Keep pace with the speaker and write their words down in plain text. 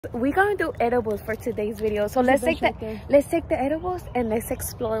We're gonna do edibles for today's video, so let's take the edibles and let's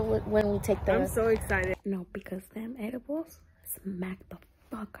explore when we take them. I'm so excited. No, because them edibles smack the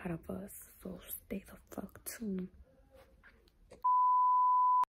fuck out of us, so stay the fuck tuned.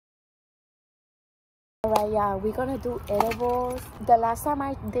 Alright, yeah, we're gonna do edibles. The last time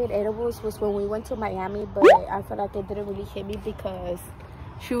I did edibles was when we went to Miami, but I feel like it didn't really hit me because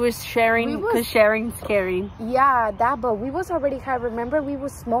she was sharing, because sharing's scary. Yeah, that, but we was already high. Remember, we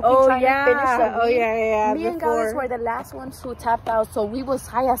was smoking, trying to finish the weed. Oh, yeah. Me and Gales were the last ones who tapped out, so we was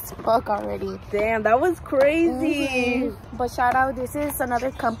high as fuck already. Damn, that was crazy. But shout out, this is another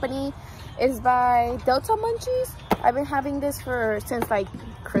company. It's by Delta Munchies. I've been having this since like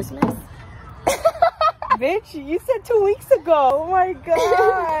Christmas. Bitch, you said 2 weeks ago. Oh my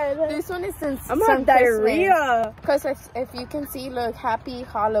god. This one is since I'm having diarrhea. Because if you can see, look, Happy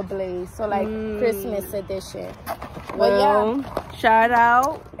Holidays, so like Christmas edition. Well, yeah, shout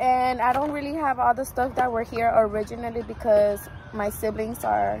out. And I don't really have all the stuff that were here originally because my siblings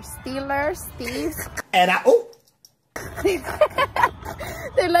are stealers, thieves. And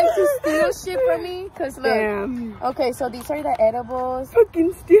they like to steal shit from me. Cause look, damn. Okay, so these are the edibles.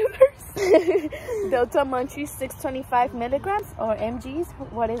 Fucking stealers. Delta Munchies 625 milligrams or mgs.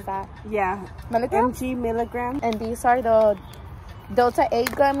 What is that? Yeah, milligrams. Mg milligrams. And these are the Delta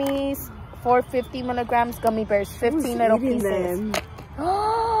 8 gummies, 450 milligrams gummy bears, 15 little pieces.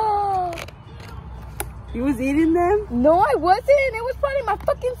 You was eating them? No, I wasn't. It was probably my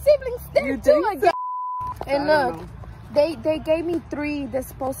fucking siblings there too. Again. And look, they gave me 3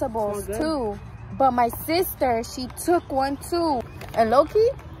 disposables too. But my sister, she took one too. And low-key,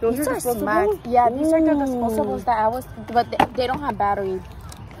 these are smacks. Yeah, these are the disposables that I was, but they don't have battery.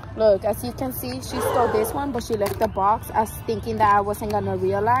 Look, as you can see, she stole this one, but she left the box as thinking that I wasn't gonna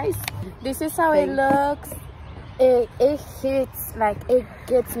realize. This is how it looks. It hits, like, it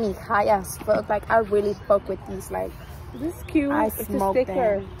gets me high as fuck. Like, I really fuck with these. Like, this is cute. I it's a smoke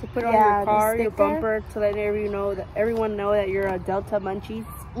sticker them. to put on your car, your bumper, to let everyone know that you're a Delta Munchies.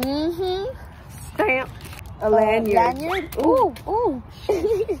 Stamp. A lanyard. Ooh.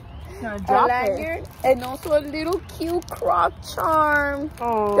 A lanyard. And also a little cute croc charm.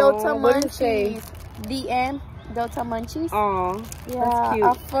 Delta Munchies. DM Delta Munchies. Oh, yeah, that's cute.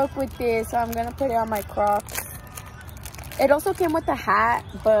 I fuck with this, so I'm gonna put it on my Crocs. It also came with a hat,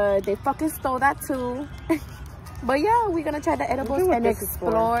 but they fucking stole that too. But yeah, we're gonna try the edibles and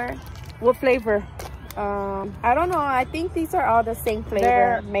explore. What flavor? I don't know. I think these are all the same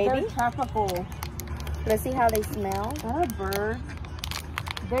flavor. Maybe. They're tropical. Let's see how they smell. A bird.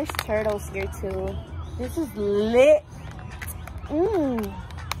 There's turtles here too. This is lit.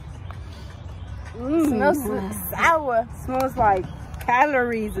 Smells sour. Smells like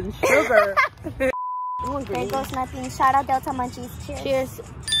calories and sugar. There goes nothing. Shout out Delta Munchies. Cheers.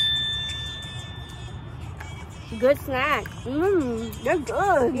 Good snack. They're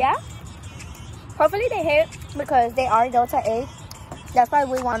good. Yeah. Hopefully they hit because they are Delta 8. That's why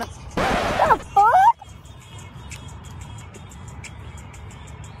we want to. What the fuck?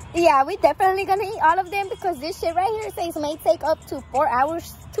 Yeah, we definitely gonna eat all of them because this shit right here says may take up to 4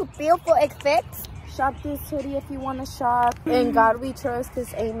 hours to feel full effects. Shop this hoodie if you want to shop. In God we trust,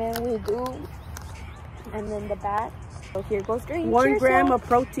 because amen we do. And then the back. So here goes green. 1 gram of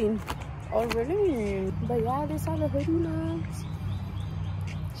protein. Oh really? But yeah, these are the hoodie looks.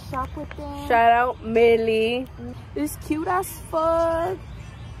 Shop with them. Shout out Millie. It's cute as fuck.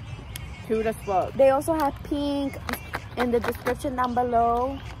 Cute as fuck. They also have pink in the description down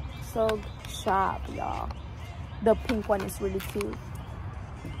below. So shop, y'all. The pink one is really cute.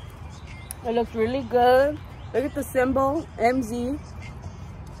 It looks really good. Look at the symbol, MZ.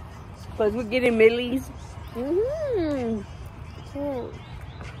 Because we're getting Millie's.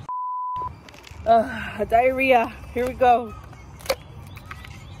 Diarrhea. Here we go.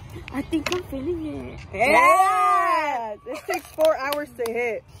 I think I'm feeling it. Yeah! It takes 4 hours to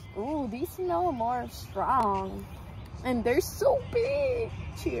hit. Ooh, these smell more strong. And they're so big.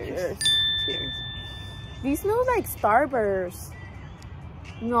 Cheers. Cheers. These smell like Starburst.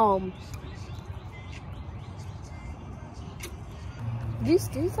 No. These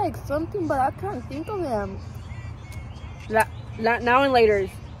taste like something, but I can't think of them. Now and later.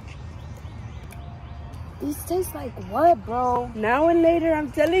 These taste like what, bro? Now and later,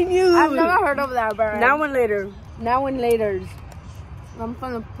 I'm telling you. I've never heard of that, bro. Now and later. Now and later. I'm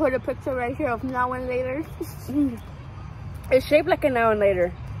gonna put a picture right here of now and later. It's shaped like a now and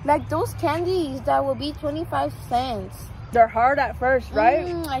later. Like those candies that will be 25 cents. They're hard at first, right?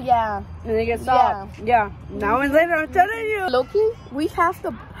 Yeah. And they get soft. Yeah. Now and later, I'm telling you. Loki, we have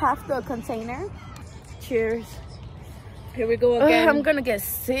the container. Cheers. Here we go again. I'm gonna get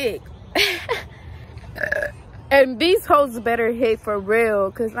sick. And these hoes better hit for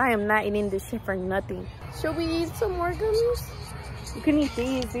real, because I am not eating this shit for nothing. Should we eat some more gummies? You can eat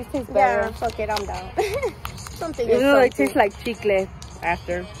these. These taste better. Yeah, fuck it, I'm down. Something you is know, something. it tastes like chicle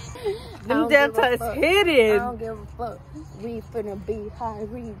after. Them Delta Delta is I hidden. don't give a fuck. We finna be high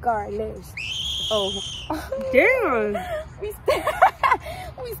regardless. Oh. Damn.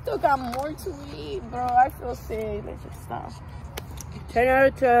 We still got more to eat, bro. I feel sick. Let's just stop. 10 out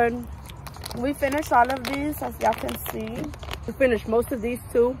of 10. We finished all of these, as y'all can see. We finished most of these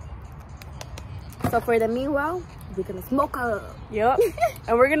too. So for the meanwhile, we're gonna smoke up. Yep.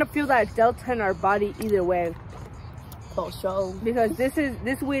 And we're gonna feel that Delta in our body either way. For sure. Because this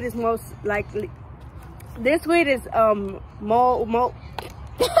weed is most likely. This weed is mo.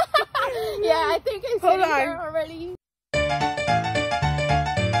 Yeah, I think it's in here already.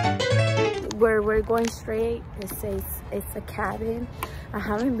 Where we're going straight, it says it's a cabin. I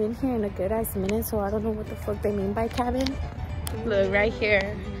haven't been here in a good ass minute, so I don't know what the fuck they mean by cabin. Look right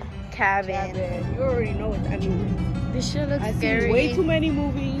here, cabin. You already know what that means. This shit looks I've scary. seen way too many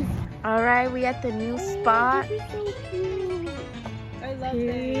movies. All right, we at the new spot. This is so cute. I love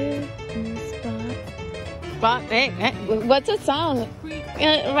it. New spot. Spot. What's a song?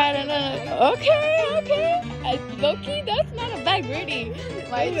 Right. Okay. Low-key, that's not a bad gritty.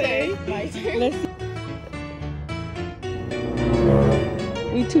 My turn. Let's see.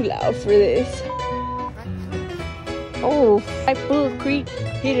 We too loud for this. Oh, I pull Creek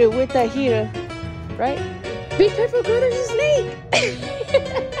heater with that heater, right? Be careful, girl, there's a snake.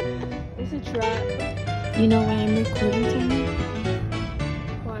 It's a trap. You know why I'm recording tonight?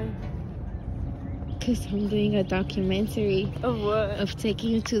 Why? Because I'm doing a documentary Of what? of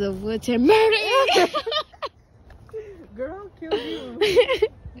taking you to the woods and murdering you. Girl, kill you.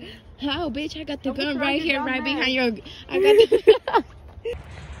 How, bitch? I got the gun Don't right here, down right there. behind your... I got the...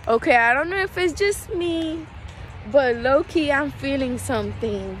 Okay, I don't know if it's just me, but low-key, I'm feeling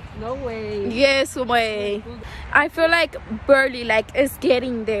something. No way. Yes, way. I feel like barely, like it's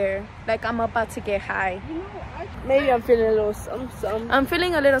getting there. Like I'm about to get high. You know, maybe I'm feeling a little something. I'm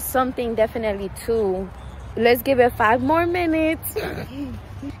feeling a little something definitely too. Let's give it 5 more minutes.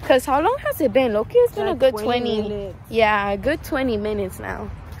 Cause how long has it been? Loki, it's been Like a good 20 minutes. Yeah, a good 20 minutes now.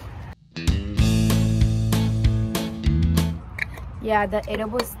 Yeah, the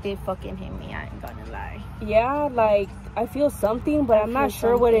edibles did fucking hit me. I ain't gonna lie. Yeah, like I feel something, but I'm not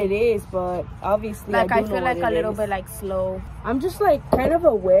sure what it is. But obviously, Like I do feel know like what a it little is. bit like slow. I'm just like kind of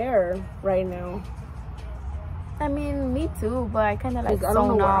aware right now. I mean, me too, but I kind of like I don't know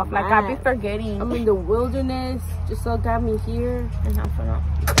zone where off. I'm Like I be at. forgetting. I'm in the wilderness. Just so got me here. And I forgot.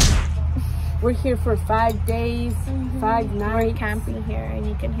 We're here for 5 days, 5 nights. We're camping here, and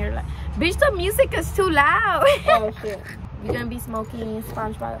you can hear like, bitch, the music is too loud. Oh shit! We're gonna be smoking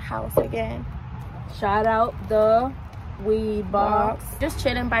SpongeBob house again. Shout out the weed box. Just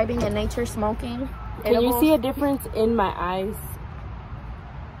chilling, vibing in nature, smoking. Can you see a difference in my eyes?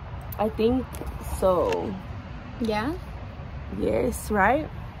 I think so. Yeah. Yes, right?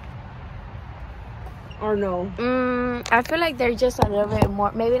 Or no? I feel like they're just a little bit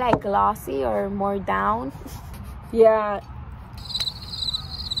more, maybe like glossy or more down. Yeah.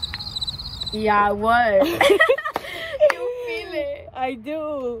 Yeah, I was. You feel it? I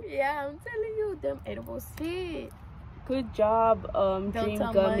do. Yeah, I'm telling you, them edibles hit. Good job, Dream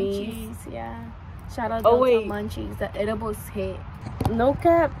Delta Gummies. Munchies, yeah. Shout out Oh, Delta wait. Munchies. The edibles hit. No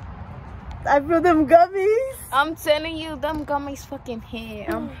cap. I feel them gummies. I'm telling you, them gummies fucking hit.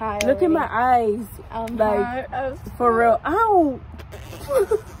 I'm high. Look at already. my eyes. I'm like, high as For real. Ow.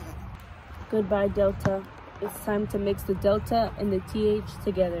 Goodbye, Delta. It's time to mix the Delta and the TH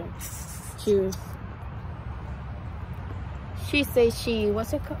together. Cheers. She says she,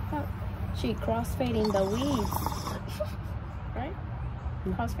 what's it called? She crossfading the weeds. Right?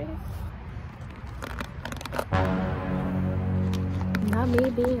 Crossfading? Not me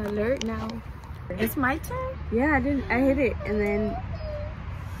being alert now. It's my turn? Yeah, I hit it and then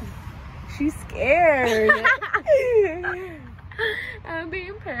she's scared. I'm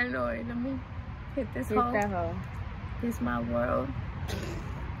being paranoid. Let me hit this Hit hole. that hoe. This is my world.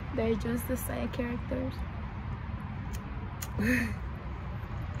 They're just the side characters.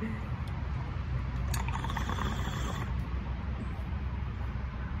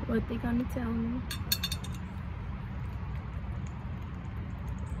 What they gonna tell me?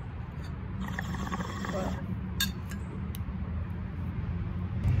 What?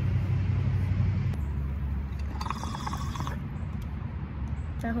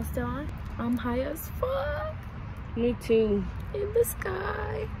 That was still on? I'm high as fuck. Me too. In the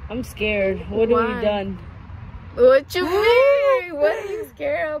sky. I'm scared. What have Why? we done? What you mean? What are you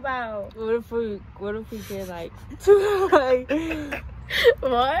scared about? What if we get like too high?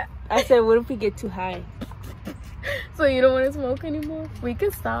 What? I said, what if we get too high? So you don't want to smoke anymore? We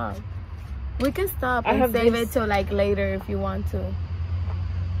can stop. We can stop and save it till like later if you want to.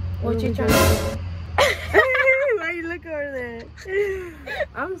 What you trying to do? Why you look over there?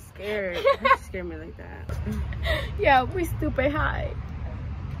 I'm scared. Don't scare me like that. Yeah, we stupid high.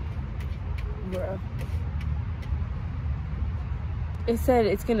 Bro. It said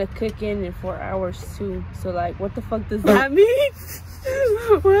it's gonna kick in 4 hours too. So like, what the fuck does that mean?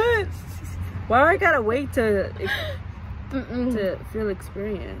 What? Why I gotta wait to feel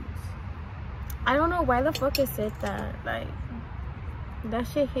experience? I don't know why the fuck it said that. Like, that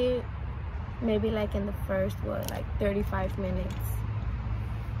shit hit maybe like in the first, what, like 35 minutes.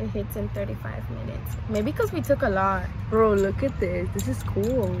 It hits in 35 minutes. Maybe because we took a lot. Bro, look at this. This is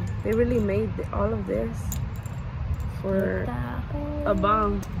cool. They really made all of this for a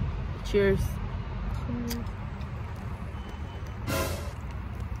bomb. Cheers. Cheers.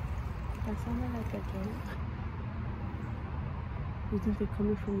 That sounded like a game. You think they're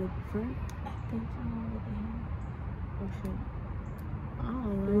coming from the front? I think so. Oh shit. I don't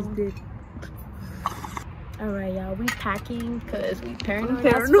know. Where's Dick? Alright, y'all. We packing because we paranoid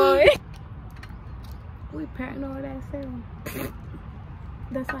as fuck. We paranoid as hell.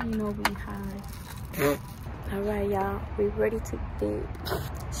 That's how you know we high. Alright, y'all. We ready to dip.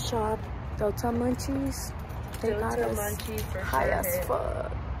 Shop Delta Munchies. They got us Munchies for high sure as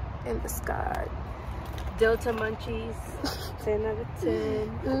fuck in the sky. Delta Munchies. 10 out of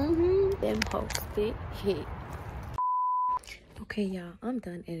 10. Then post it hit. Okay, y'all, I'm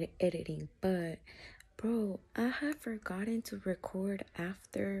done editing, but bro, I have forgotten to record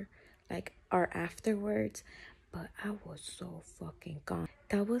after, like, or afterwards, but I was so fucking gone.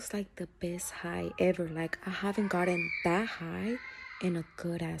 That was like the best high ever. Like, I haven't gotten that high in a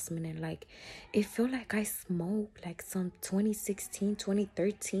good ass minute. Like, it felt like I smoked like some 2016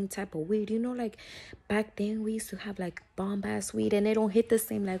 2013 type of weed, you know, like back then we used to have like bomb ass weed and they don't hit the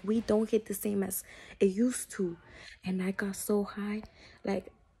same, like we don't hit the same as it used to. And I got so high,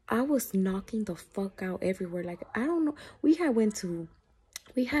 like I was knocking the fuck out everywhere. Like, I don't know, we had went to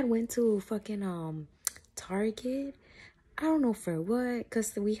fucking Target. I don't know for what,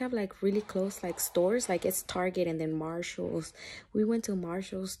 because we have like really close like stores, like it's Target and then Marshall's. We went to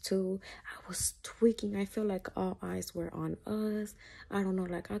Marshall's too. I was tweaking. I feel like all eyes were on us. I don't know,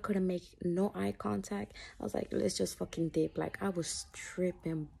 like I couldn't make no eye contact. I was like, let's just fucking dip. Like I was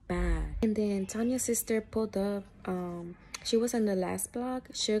tripping bad. And then Tanya's sister pulled up. She was on the last block,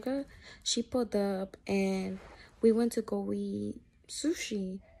 Sugar. She pulled up and we went to go eat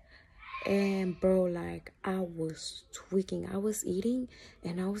sushi. And bro, like I was tweaking. I was eating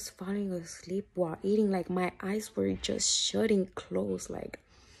and I was falling asleep while eating. Like my eyes were just shutting closed. Like,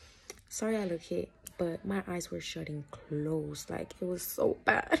 sorry I look hit, but my eyes were shutting closed. Like it was so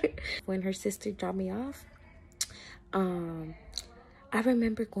bad. When her sister dropped me off, I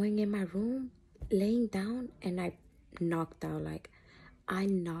remember going in my room, laying down, and I knocked out. Like I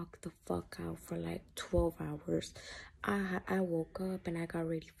knocked the fuck out for like 12 hours. I woke up and I got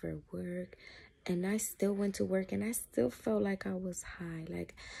ready for work and I still went to work and I still felt like I was high.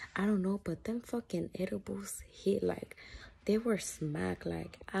 Like, I don't know, but them fucking edibles hit, like, they were smack.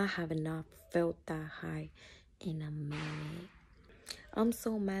 Like, I have not felt that high in a minute. I'm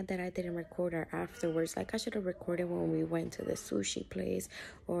so mad that I didn't record her afterwards. Like, I should have recorded when we went to the sushi place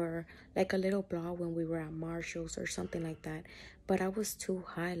or like a little blog when we were at Marshall's or something like that. But I was too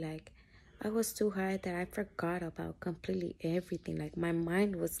high. Like, I was too high that I forgot about completely everything. Like, my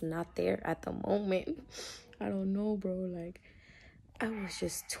mind was not there at the moment. I don't know, bro. Like, I was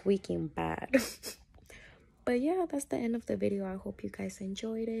just tweaking bad. But yeah, that's the end of the video. I hope you guys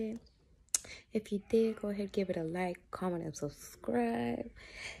enjoyed it. If you did, go ahead, give it a like, comment, and subscribe.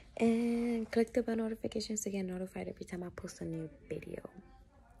 And click the bell notifications to get notified every time I post a new video.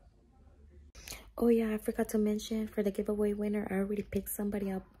 Oh yeah, I forgot to mention, for the giveaway winner, I already picked somebody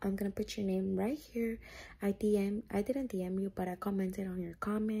up. I'm gonna put your name right here. I didn't DM you, but I commented on your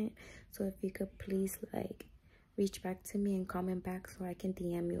comment. So if you could please like reach back to me and comment back so I can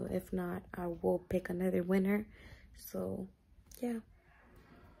DM you. If not, I will pick another winner. So yeah,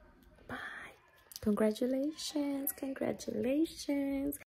 bye. Congratulations.